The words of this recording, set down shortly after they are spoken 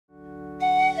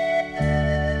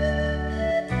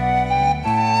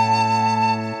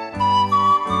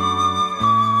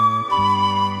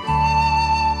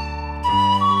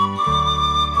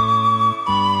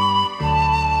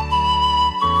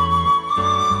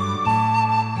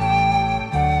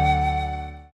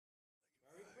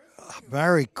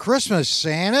Merry Christmas,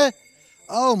 Santa.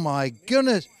 Oh, my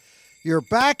goodness. You're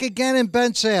back again in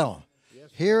Bensalem,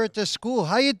 here at the school.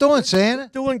 How you doing, Santa?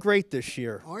 Doing great this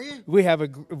year. Are you? We're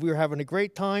having a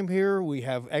great time here. We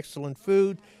have excellent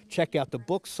food. Check out the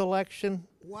book selection.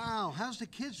 Wow. How's the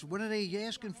kids? What are they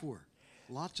asking for?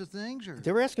 Lots of things? Or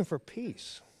They're asking for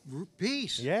peace.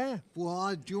 peace? Yeah. Well,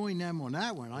 I'll join them on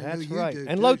that one. I That's know you right. do.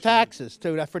 And too, low so- taxes,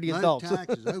 too. That's for the Low adults.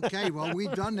 taxes. Okay. Well,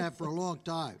 we've done that for a long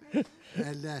time.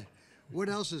 And what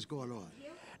else is going on?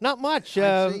 Not much.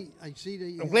 I see that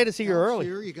you I'm glad to see you early.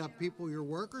 Here. You got people, your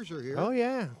workers are here. Oh,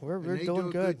 yeah. and We're they doing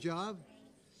do a good. job.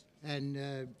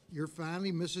 And your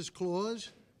family, Mrs.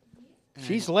 Claus. and-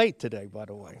 She's late today, by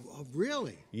the way. Oh,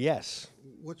 really? Yes.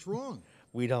 What's wrong?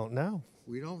 We don't know.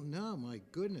 We don't know. My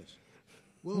goodness.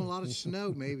 Well, a lot of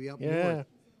snow maybe up Yeah. north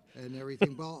and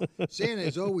everything. Well, Santa,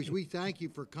 as always, we thank you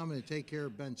for coming to take care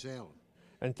of Bensalem.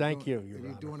 And thank you, Your You're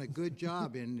Honor. doing a good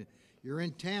job, and you're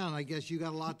in town. I guess you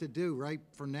got a lot to do, right,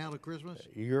 from now to Christmas?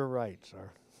 You're right, sir.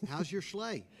 How's your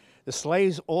sleigh? The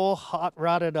sleigh's all hot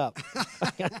rodded up.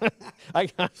 I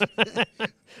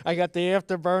got the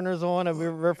afterburners on and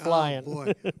we're flying. Oh,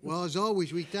 boy. Well, as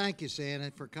always, we thank you,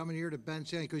 Santa, for coming here to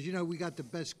Bensalem, because, you know, we got the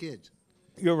best kids.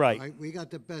 You're right. Right? We got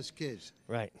the best kids.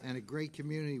 Right. And a great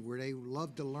community where they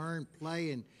love to learn,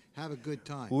 play, and have a good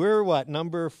time. We're what,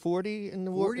 number 40 in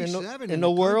the world? 47 in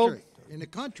the world? country. In the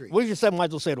country. We just said, might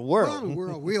as well say the world. Well, the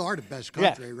world. We are the best Yeah,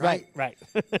 country, right? right.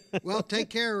 Well, take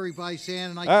care, everybody,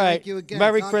 Santa, and I All thank right. you again.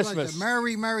 Merry God bless you. Christmas.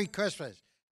 Merry Christmas.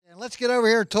 And let's get over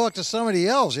here and talk to somebody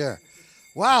else here.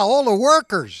 Wow, all the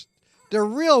workers. The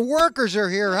real workers are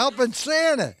here helping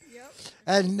Santa. Yep.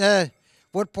 And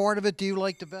what part of it do you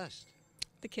like the best?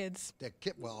 The kids. The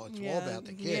kid. Well, it's all Yeah, about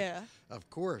the kid, yeah. of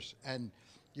course. And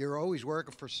you're always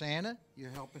working for Santa.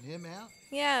 You're helping him out.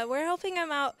 Yeah, we're helping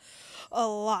them out a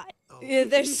lot. Oh. Yeah,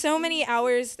 there's so many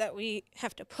hours that we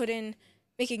have to put in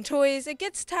making toys. It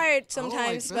gets tired Oh, I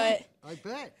sometimes, bet. I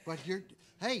bet. But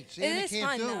hey, Santa is can't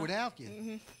fun, do it though. without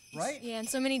you, right? Yeah, and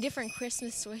so many different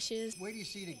Christmas wishes. Where do you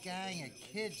see the gang of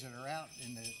kids that are out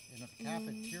in the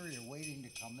cafeteria waiting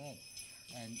to come in?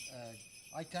 And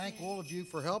I thank all of you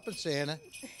for helping Santa.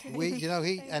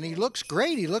 He looks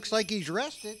great. He looks like he's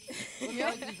rested. Looks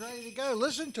like he's ready to go.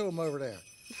 Listen to him over there.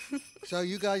 So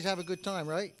you guys have a good time,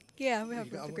 right? Yeah, we have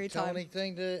You a great tell time.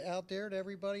 anything out there to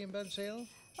everybody in Bensalem?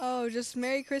 Oh, just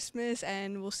Merry Christmas,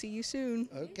 and we'll see you soon.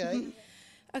 Okay.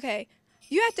 Okay,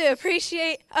 you have to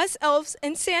appreciate us elves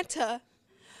and Santa,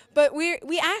 but we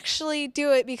actually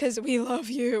do it because we love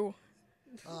you.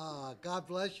 God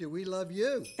bless you. We love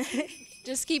you.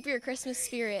 Just keep your Christmas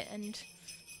spirit, and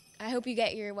I hope you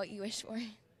get what you wish for.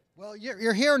 Well,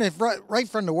 you're hearing it right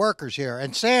from the workers here,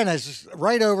 and Santa's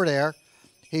right over there.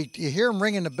 You hear him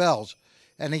ringing the bells,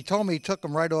 and he told me he took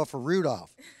them right off of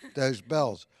Rudolph, those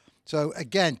bells. So,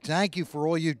 again, thank you for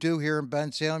all you do here in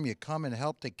Bensalem. You come and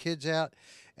help the kids out,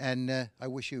 and I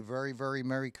wish you a very, very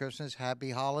Merry Christmas,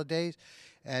 Happy Holidays,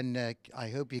 and I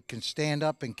hope you can stand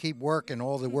up and keep working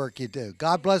all the work you do.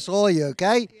 God bless all of you,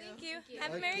 okay? Thank you.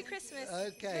 Have a Merry Christmas.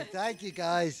 Okay, thank you,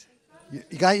 guys.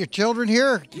 You got your children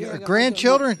here? Yeah, I Your got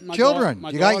grandchildren? my Children? my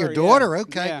You got your daughter, daughter? yeah.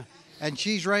 Okay. Yeah. And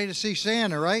she's ready to see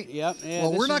Santa, right? Yep. Yeah,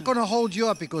 Well, this we're not is- going to hold you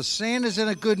up because Santa's in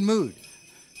a good mood.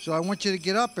 So I want you to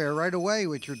get up there right away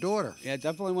with your daughter. Yeah,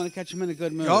 definitely want to catch him in a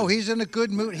good mood. Oh, he's in a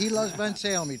good mood. He loves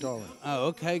Bensalem, he told me. Oh,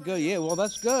 okay, good. Yeah, well,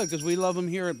 that's good because we love him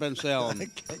here at Bensalem.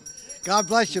 Okay. God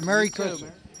bless you. Merry You too,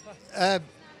 Christmas.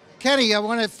 Kenny, I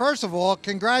want to, first of all,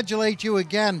 congratulate you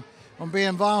again on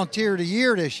being Volunteer of the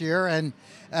Year this year. And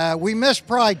we missed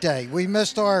Pride Day. We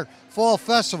missed our fall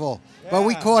festival, but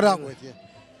we Yeah. caught up with you.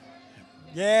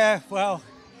 Yeah, well,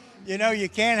 you know, you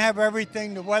can't have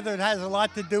everything. The weather has a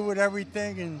lot to do with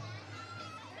everything, and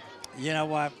you know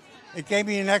what? It gave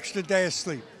me an extra day of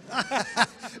sleep.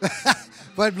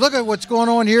 But look at what's going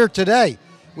on here today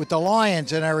with the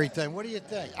Lions and everything. What do you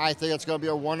think? I think it's going to be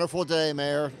a wonderful day,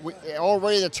 Mayor.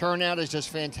 Already the turnout is just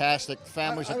fantastic.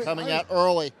 Families are coming out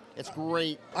early. It's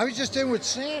great. I was just in with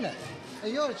Santa.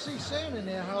 And you ought to see Santa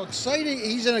now, how excited.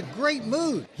 He's in a great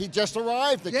mood. He just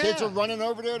arrived. The kids Yeah. are running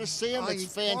over there to see him. He It's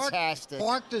fantastic.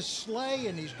 Parked his sleigh,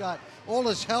 and he's got all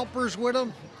his helpers with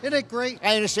him. Isn't it great?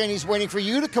 I understand he's waiting for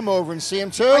you to come over and see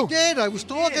him, too. I did. I was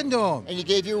talking to him. And you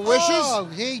gave your wishes? Oh,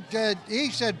 he did.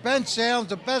 He said Bensalem's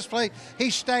the best place.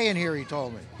 He's staying here, he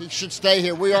told me. He should stay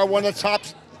here. We are one of the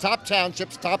top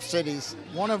townships, top cities.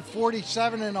 One of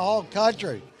 47 in the whole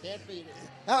country. Can't beat it.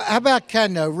 How about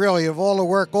Ken, though, really, of all the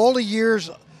work, all the years,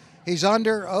 he's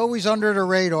always under the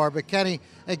radar. But, Kenny,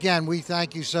 again, we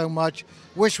thank you so much.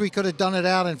 Wish we could have done it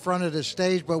out in front of the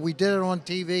stage, but we did it on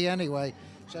TV anyway.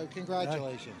 So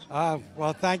congratulations.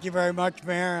 Well, thank you very much,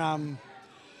 Mayor.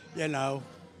 You know,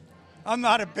 I'm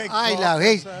not a big. I know talker,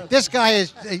 he's so- this guy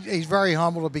is he's very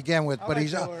humble to begin with, but like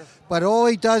he's Miller. but all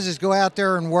he does is go out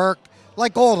there and work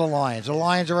like all the Lions. The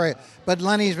Lions are. But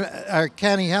Lenny's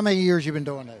Kenny, how many years you been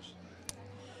doing this?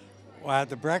 Wow,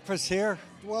 the breakfast here.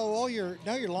 Well, all your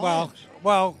Lions.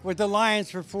 Well, with the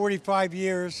Lions for 45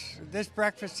 years. This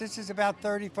breakfast, this is about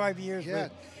 35 years. Yeah,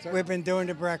 we've been doing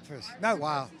the breakfast. No,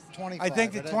 Wow, 25. I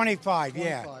think the but that- 25.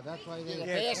 Yeah. 25, that's why The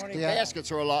they. Yeah, 20 yeah.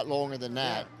 baskets are a lot longer than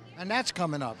that. And that's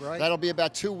coming up, right? That'll be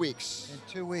about 2 weeks. In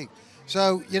 2 weeks.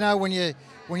 So when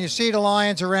you see the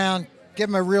Lions around, give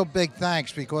them a real big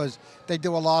thanks because they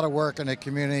do a lot of work in the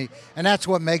community, and that's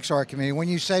what makes our community. When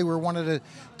you say we're one of the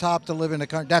top to live in the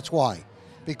country, that's why,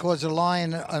 because the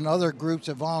Lion and other groups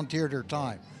have volunteered their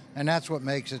time, and that's what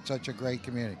makes it such a great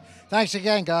community. Thanks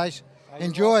again, guys.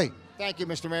 Enjoy. Thank you,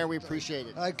 Mr. Mayor. We appreciate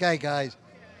it. Okay, guys.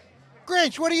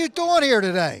 Grinch, what are you doing here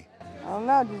today? I don't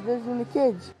know, just visiting the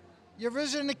kids. You're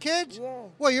visiting the kids? Yeah.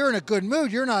 Well, you're in a good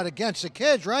mood. You're not against the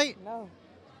kids, right? No.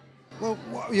 Well,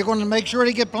 you're going to make sure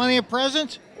they get plenty of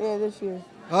presents? Yeah, this year.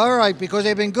 All right, because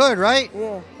they've been good, right?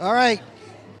 Yeah. All right.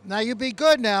 Now you be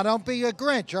good now. Don't be a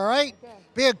Grinch, all right?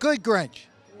 Be a good Grinch.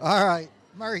 All right.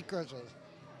 Merry Christmas.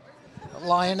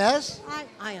 Lioness?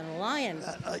 I am a lion.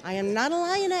 I am not a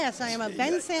lioness. I am a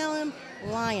Bensalem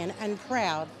lion and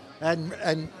proud.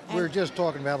 And we're just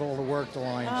talking about all the work the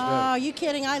Lions Oh, do. you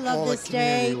kidding? I love All the this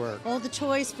day. community work. All the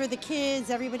toys for the kids.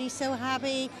 Everybody's so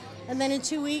happy. And then in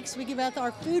 2 weeks, we give out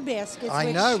our food baskets. I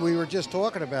which, know. We were just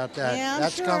talking about that. Yeah, I'm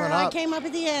That's sure. coming I up. came up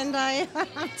at the end.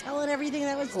 I'm telling everything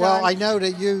that was done. Well, I know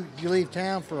that you leave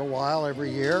town for a while every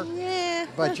year, Yeah.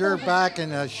 but you're back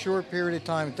in a short period of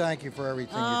time. Thank you for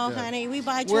everything Oh, you do. honey, we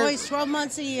buy Where- toys 12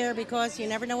 months a year because you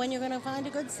never know when you're going to find a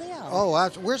good sale. Oh,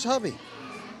 where's hubby?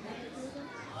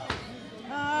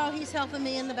 Oh, he's helping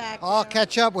me in the back. I'll there.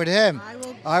 catch up with him.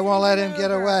 I won't let him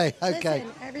get over. away. Okay.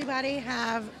 Listen, everybody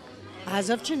have, as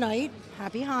of tonight,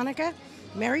 Happy Hanukkah,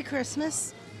 Merry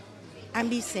Christmas, and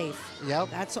be safe. Yep.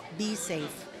 That's be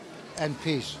safe. And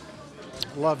peace.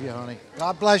 Love you, honey.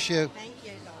 God bless you. Thank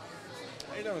you.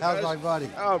 How you doing, How's guys? my buddy?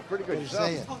 Oh, pretty good. Good to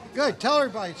see you. Good. Tell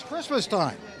everybody it's Christmas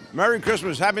time. Merry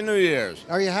Christmas. Happy New Year's.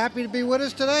 Are you happy to be with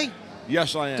us today?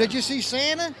 Yes, I am. Did you see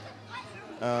Santa?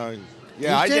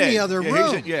 Yeah, I He's did. in the other yeah,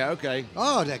 room. Yeah, okay.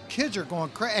 Oh, the kids are going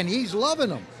crazy, and he's loving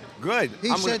them. Good.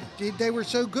 He I'm said they were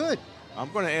so good.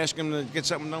 I'm going to ask him to get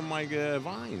something on my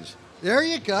vines. There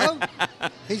you go.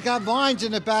 He's got vines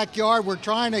in the backyard. We're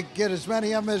trying to get as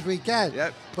many of them as we can.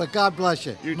 Yep. But God bless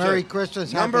you. You Merry too.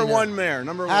 Christmas. Number Happy one New- mayor.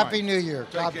 Number Happy one. New Year.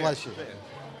 Take God care. bless you. See ya.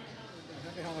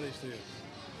 Happy holidays to you.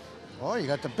 Oh, you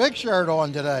got the big shirt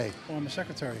on today. Oh, I'm the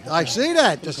secretary. I see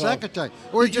that, the Good call. secretary.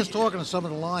 We were just talking to some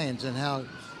of the Lions and how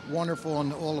wonderful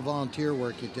and all the volunteer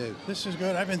work you do. This is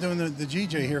good. I've been doing the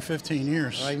GJ here 15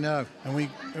 years. I know. And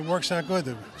it works out good.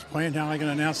 It's playing down. I can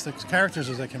announce the characters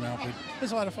as they come out. But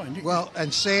it's a lot of fun. Well,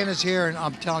 and Santa's here, and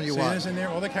I'm telling you Santa's what. in there,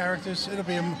 all the characters. It'll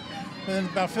be in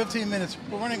about 15 minutes.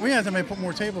 We're running. We have to put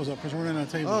more tables up because we're running out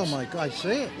of tables. Oh my God, I see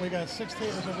it. We got 6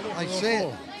 tables over there. I We're all see it.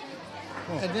 full.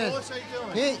 Cool. And then, How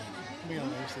you he, doing?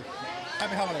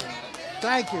 Happy holidays.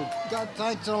 thank you. God,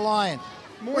 thanks to the Lion.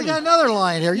 We Morning. got another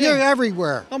Lion here. You're Yeah.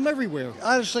 everywhere. I'm everywhere.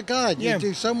 Honest to God, Yeah. you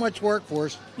do so much work for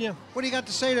us. Yeah. What do you got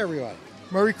to say to everybody?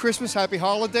 Merry Christmas, Happy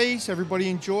Holidays. Everybody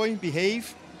enjoy,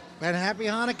 behave. And Happy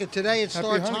Hanukkah. Today it Happy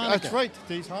starts Hanukkah. That's right.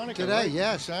 Today's Hanukkah. Today, right?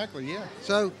 yes. Exactly. Yeah.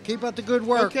 So keep up the good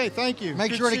work. Okay. Thank you. Make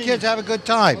Good sure the seeing kids you. have a good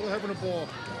time. We're having a ball.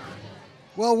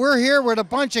 Well, we're here with a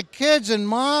bunch of kids and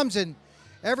moms and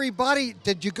everybody.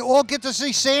 Did you all get to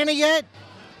see Santa yet?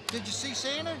 Did you see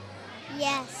Santa?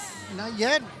 Yes. Not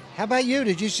yet. How about you?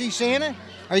 Did you see Santa?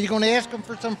 Are you going to ask him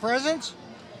for some presents?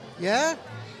 Yeah?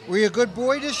 Were you a good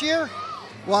boy this year?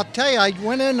 Well, I'll tell you, I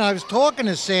went in and I was talking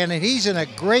to Santa. He's in a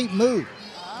great mood.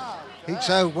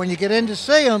 So when you get in to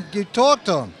see him, you talk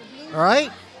to him. All right?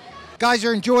 Guys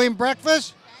are enjoying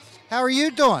breakfast? How are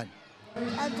you doing?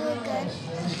 I'm doing good.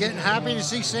 You getting happy to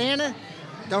see Santa?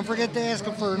 Don't forget to ask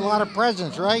him for a lot of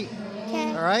presents, right? Okay.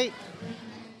 All right?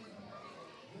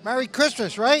 Merry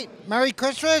Christmas, right? Merry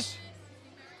Christmas?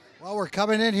 Well, we're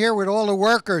coming in here with all the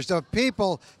workers, the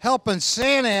people helping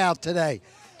Santa out today.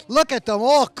 Look at them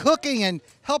all cooking and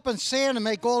helping Santa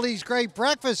make all these great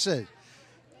breakfasts.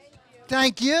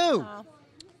 Thank you.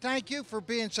 Thank you for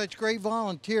being such great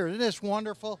volunteers. Isn't this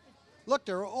wonderful? Look,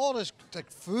 all this the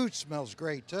food smells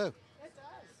great, too.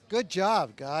 Good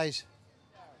job, guys.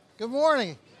 Good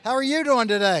morning. How are you doing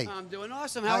today? I'm doing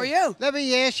awesome. How are you? Let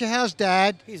me ask you, how's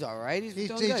Dad? He's all right. He's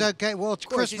doing He's good. okay. Well, it's Of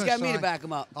course, Christmas he's got me to time. back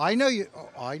him up. I know you. Oh,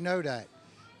 I know that.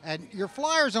 And your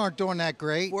Flyers aren't doing that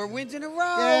great. 4 wins in a row.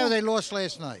 Yeah, they lost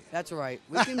last night. That's right.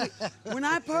 We're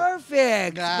not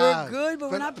perfect. Nah, We're good,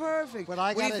 but we're not perfect. But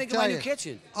I what do you gotta think tell of my you, new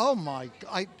kitchen? Oh my!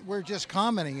 We're just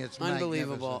commenting. It's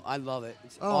Unbelievable. magnificent. I love it.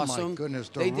 It's Oh, my awesome. goodness,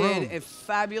 the They room. did a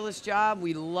fabulous job.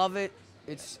 We love it.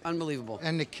 It's unbelievable.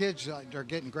 And the kids, they're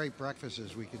getting great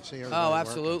breakfasts. We can see everybody Oh, working.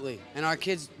 absolutely. And our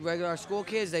kids, our school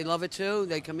kids, they love it too.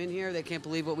 They come in here. They can't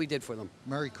believe what we did for them.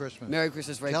 Merry Christmas. Merry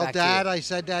Christmas right Tell back Dad to you. I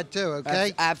said that too,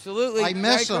 okay? Absolutely. I miss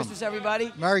Merry him. Christmas,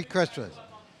 everybody. Merry Christmas.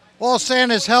 All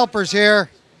Santa's helpers here.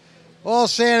 All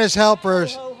Santa's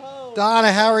helpers.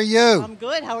 Donna, how are you? I'm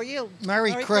good. How are you?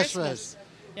 Merry Christmas.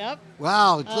 Yep.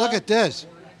 Wow, look at this.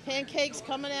 Pancakes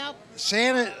coming out.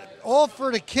 Santa, all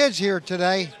for the kids here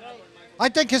today. I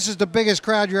think this is the biggest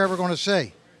crowd you're ever going to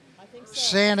see. I think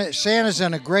so. Santa's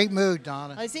in a great mood,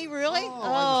 Donna. Is he really? I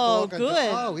was talking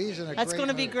good. He's in a That's great going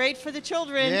to be mood. great for the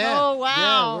children. Yeah, Oh,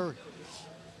 wow.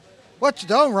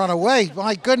 Don't run away.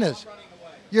 My goodness.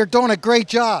 You're doing a great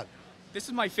job. This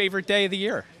is my favorite day of the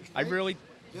year. I really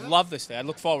love this day. I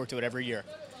look forward to it every year.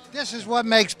 This is what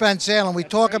makes Bensalem. We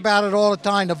talk about it all the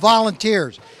time, the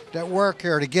volunteers that work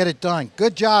here to get it done.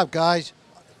 Good job, guys.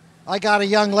 I got a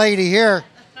young lady here.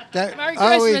 Merry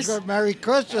Christmas. Merry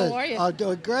Christmas. How are you? I'm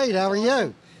doing great. How are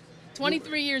you?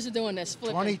 23 years of doing this.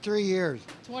 Flipping. 23 years.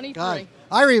 23. God,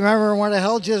 I remember when I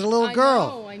held you as a little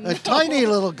girl. I know. A tiny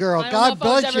little girl. I don't God know if I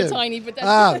was bless ever you. tiny, but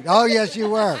that's oh, yes, you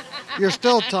were. You're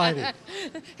still tiny.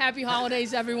 Happy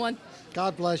holidays, everyone.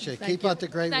 God bless you. Thank Keep you. up the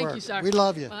great Thank work. you, sir. We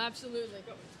love you. Absolutely.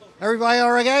 Everybody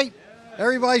all right?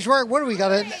 Everybody's work. What do we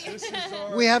got?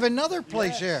 We have another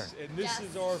place here. And this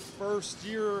is our first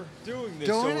year doing this,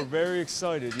 Doing so it? we're very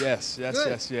excited. Yes.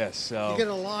 Good. So You get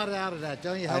a lot out of that,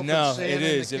 don't you? I Helping know Santa it and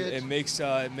is. the kids?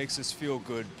 It makes us feel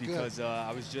good because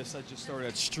I just started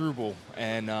at Struble,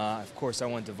 and of course I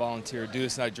wanted to volunteer to do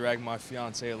this, and I dragged my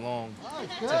fiance along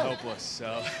to help us.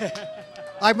 So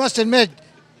I must admit,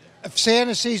 if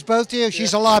Santa sees both of you,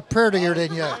 she's a lot prettier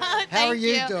than you. How are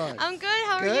you doing? I'm good.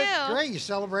 How are Good? you? Great. You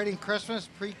celebrating Christmas,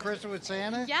 pre-Christmas with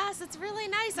Santa? Yes, it's really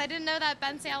nice. I didn't know that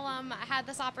Bensalem had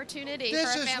this opportunity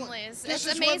This for is families. This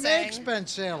it's is amazing. what makes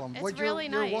Bensalem. It's What really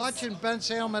you're nice. watching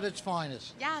Bensalem at its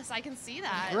finest. Yes, I can see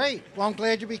that. Great. Well, I'm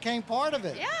glad you became part of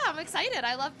it. Yeah, I'm excited.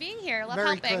 I love being here. Love Merry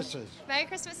helping. Christmas. Merry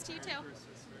Christmas to you too.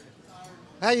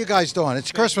 How you guys doing?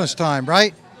 It's Christmas time,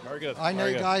 right? Very good. I know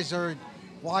Very you good. guys are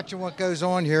watching what goes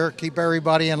on here. Keep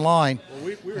everybody in line. Well,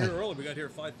 we were here early. We got here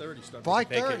at 5:30. Started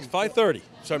 5:30? 5:30.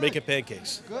 Started making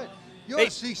pancakes. Good. You ought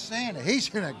to see Santa. He's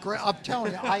in a great. I'm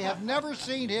telling you, I have never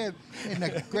seen him in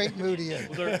a great mood he is.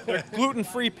 Well, they're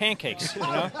gluten-free pancakes, you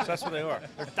know? So that's what they are.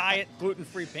 They're diet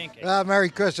gluten-free pancakes. Merry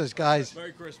Christmas, guys.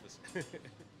 Merry Christmas.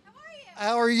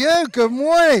 How are you? Good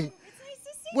morning.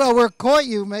 Well, we're caught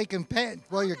you making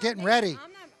well, you're getting ready.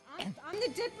 I'm the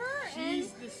dipper,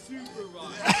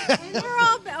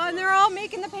 and they're all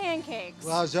making the pancakes.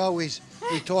 Well, as always,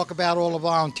 we talk about all the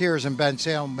volunteers in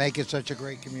Bensalem making such a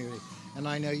great community. And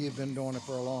I know you've been doing it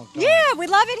for a long time. Yeah, we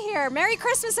love it here. Merry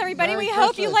Christmas, everybody. Merry We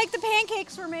hope you Christmas. like the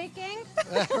pancakes we're making.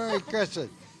 Merry Christmas.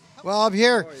 Well, I'm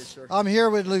here. I'm here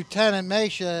with Lieutenant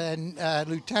Mesha and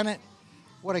Lieutenant.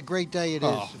 What a great day it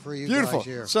is for you Beautiful. guys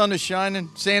here. Sun is shining.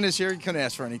 Santa's here. You couldn't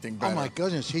ask for anything better. Oh my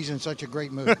goodness, he's in such a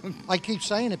great mood. I keep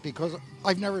saying it because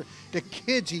the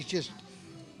kids,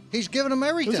 he's giving them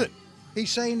everything. Who's it?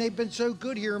 He's saying they've been so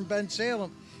good here in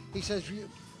Bensalem. He says,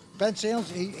 Bensalem,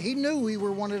 he knew we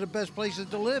were one of the best places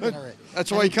to live in. That's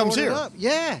And why he comes brought it here. up.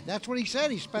 Yeah, that's what he said.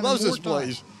 He's spending Loves more this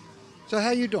place. time. So how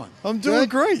you doing? I'm doing Good?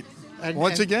 great. And-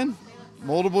 Once and- again,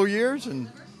 multiple years,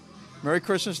 and Merry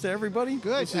Christmas to everybody.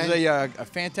 Good. This is a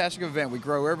fantastic event. We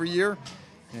grow every year,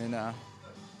 and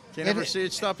can't ever see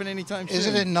it stopping anytime soon.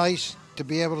 Isn't it nice to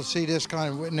be able to see this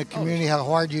kind of in the community, how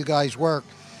hard you guys work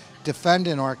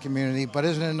defending our community, but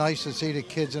isn't it nice to see the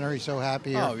kids and everybody so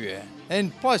happy here? Oh, yeah.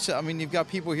 And plus, I mean, you've got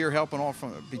people here helping all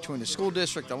from between the school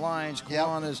district, the Lions,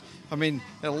 Kiwanis. I mean,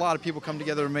 a lot of people come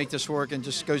together to make this work, and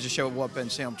just goes to show what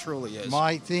Bensalem truly is.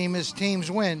 My theme is teams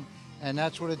win, and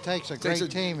that's what it takes, a Takes great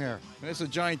team here. And it's a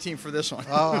giant team for this one.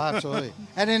 Oh, absolutely.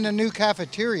 And in the new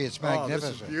cafeteria, it's Oh,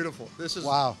 magnificent. this is beautiful. This is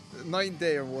Wow. night and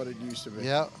day of what it used to be.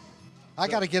 Yeah. I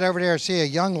got to get over there and see a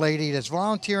young lady that's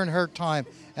volunteering her time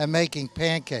and making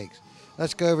pancakes.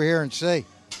 Let's go over here and see.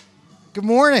 Good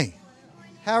morning.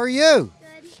 How are you?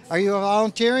 Good. Are you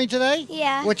volunteering today?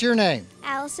 Yeah. What's your name?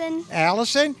 Allison.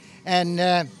 Allison.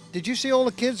 And did you see all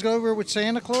the kids go over with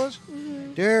Santa Claus?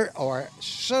 Mhm. There are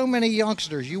so many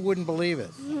youngsters, you wouldn't believe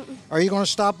it. Mhm. Are you going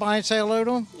to stop by and say hello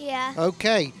to him? Yeah.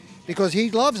 Okay, because he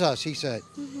loves us, he said.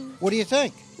 Mhm. What do you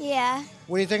think? Yeah.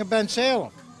 What do you think of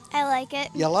Bensalem? I like it.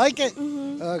 You like it?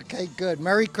 Mhm. Okay, good.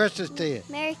 Merry Christmas to you.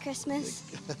 Merry Christmas.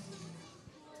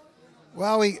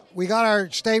 Well, we got our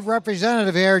state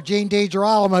representative here, Gene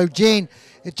DiGirolamo. Gene,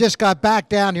 it just got back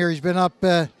down here. He's been up,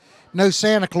 no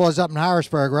Santa Claus up in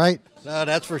Harrisburg, right? No,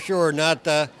 that's for sure. Not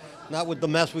with the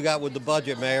mess we got with the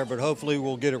budget, Mayor, but hopefully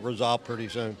we'll get it resolved pretty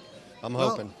soon. I'm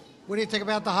hoping. What do you think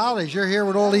about the holidays? You're here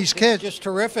with all these kids. Just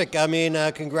terrific. I mean,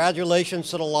 congratulations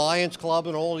to the Lions Club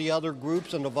and all the other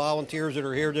groups and the volunteers that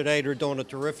are here today. They're doing a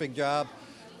terrific job.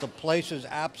 The place is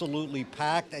absolutely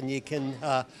packed, and you can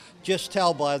just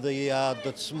tell by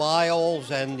the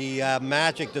smiles and the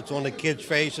magic that's on the kids'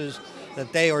 faces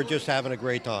that they are just having a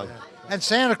great time. And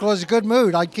Santa Claus is a good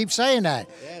mood. I keep saying that.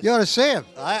 Yes. You ought to see him.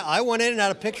 I went in and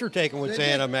had a picture taken with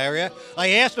Santa, Maria. I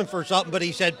asked him for something, but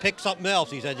he said, pick something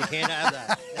else. He said, you can't have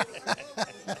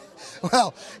that.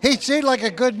 Well, he seemed like a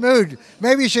good mood.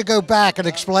 Maybe you should go back and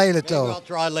explain it to him. I'll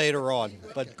try later on.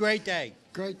 But great day.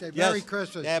 Great day. Yes. Merry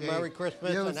Christmas. Yeah, Gene. Merry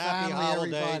Christmas You and happy family,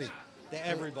 holidays everybody. to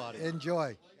everybody.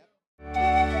 Enjoy.